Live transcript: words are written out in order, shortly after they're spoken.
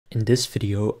In this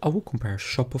video, I will compare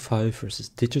Shopify versus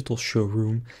Digital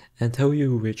Showroom and tell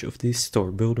you which of these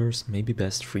store builders may be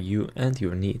best for you and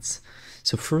your needs.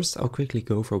 So first, I'll quickly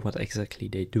go over what exactly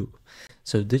they do.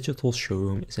 So Digital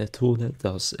Showroom is a tool that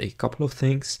does a couple of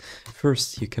things.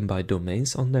 First, you can buy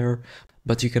domains on there,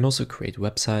 but you can also create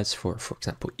websites for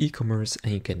example, e-commerce,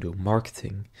 and you can do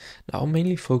marketing. Now, I'll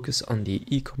mainly focus on the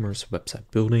e-commerce website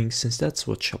building since that's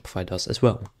what Shopify does as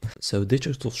well. So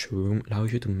Digital Showroom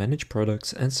allows you to manage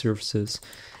products and services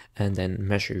and then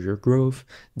measure your growth,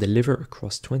 deliver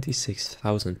across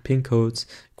 26,000 pin codes,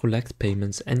 collect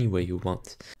payments any way you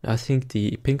want. Now, I think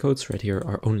the pin codes right here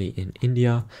are only in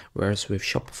India, whereas with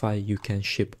Shopify you can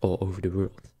ship all over the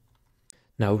world.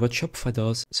 Now, what Shopify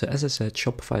does, so as I said,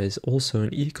 Shopify is also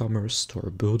an e-commerce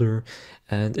store builder,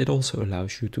 and it also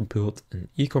allows you to build an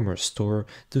e-commerce store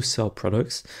to sell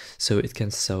products. So it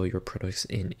can sell your products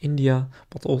in India,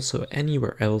 but also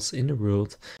anywhere else in the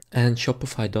world. And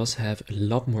Shopify does have a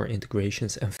lot more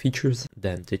integrations and features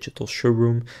than Digital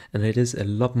Showroom, and it is a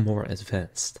lot more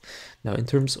advanced. Now, in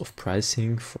terms of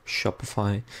pricing for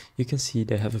Shopify, you can see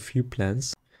they have a few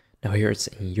plans. Now here it's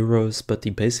in euros, but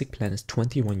the basic plan is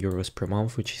 21 euros per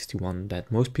month, which is the one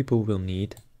that most people will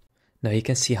need. Now you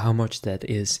can see how much that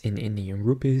is in Indian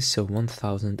rupees, so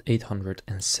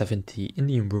 1,870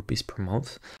 Indian rupees per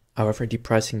month. However, the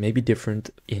pricing may be different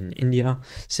in India,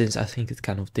 since I think it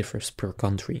kind of differs per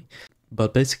country.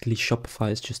 But basically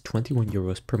Shopify is just 21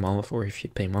 euros per month, or if you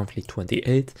pay monthly,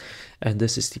 28. And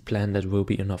this is the plan that will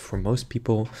be enough for most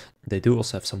people. They do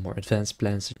also have some more advanced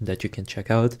plans that you can check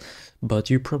out, but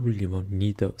you probably won't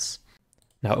need those.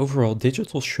 Now overall,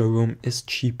 Digital Showroom is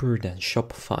cheaper than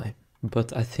Shopify,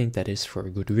 but I think that is for a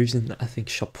good reason. I think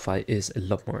Shopify is a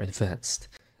lot more advanced.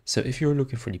 So if you're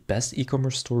looking for the best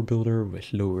e-commerce store builder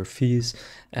with lower fees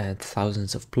and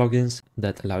thousands of plugins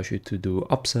that allows you to do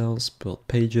upsells, build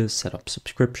pages, set up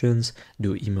subscriptions,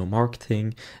 do email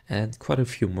marketing, and quite a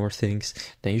few more things,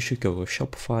 then you should go with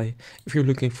Shopify. If you're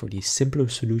looking for the simpler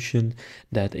solution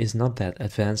that is not that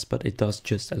advanced, but it does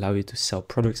just allow you to sell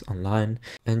products online,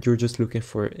 and you're just looking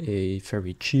for a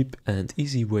very cheap and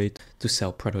easy way to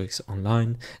sell products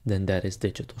online, then that is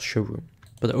Digital Showroom.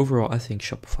 But overall, I think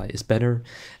Shopify is better.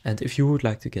 And if you would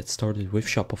like to get started with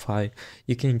Shopify,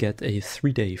 you can get a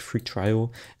 3-day free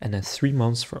trial and then 3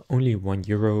 months for only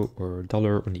 €1 or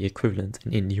dollar on the equivalent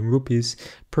in Indian rupees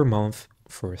per month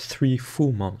for 3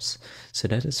 full months. So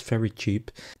that is very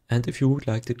cheap. And if you would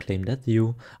like to claim that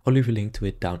deal, I'll leave a link to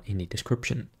it down in the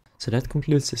description. So that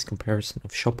concludes this comparison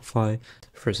of Shopify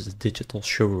versus Digital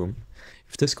Showroom.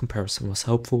 If this comparison was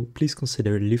helpful, please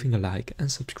consider leaving a like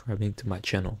and subscribing to my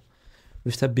channel.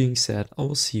 With that being said, I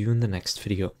will see you in the next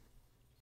video.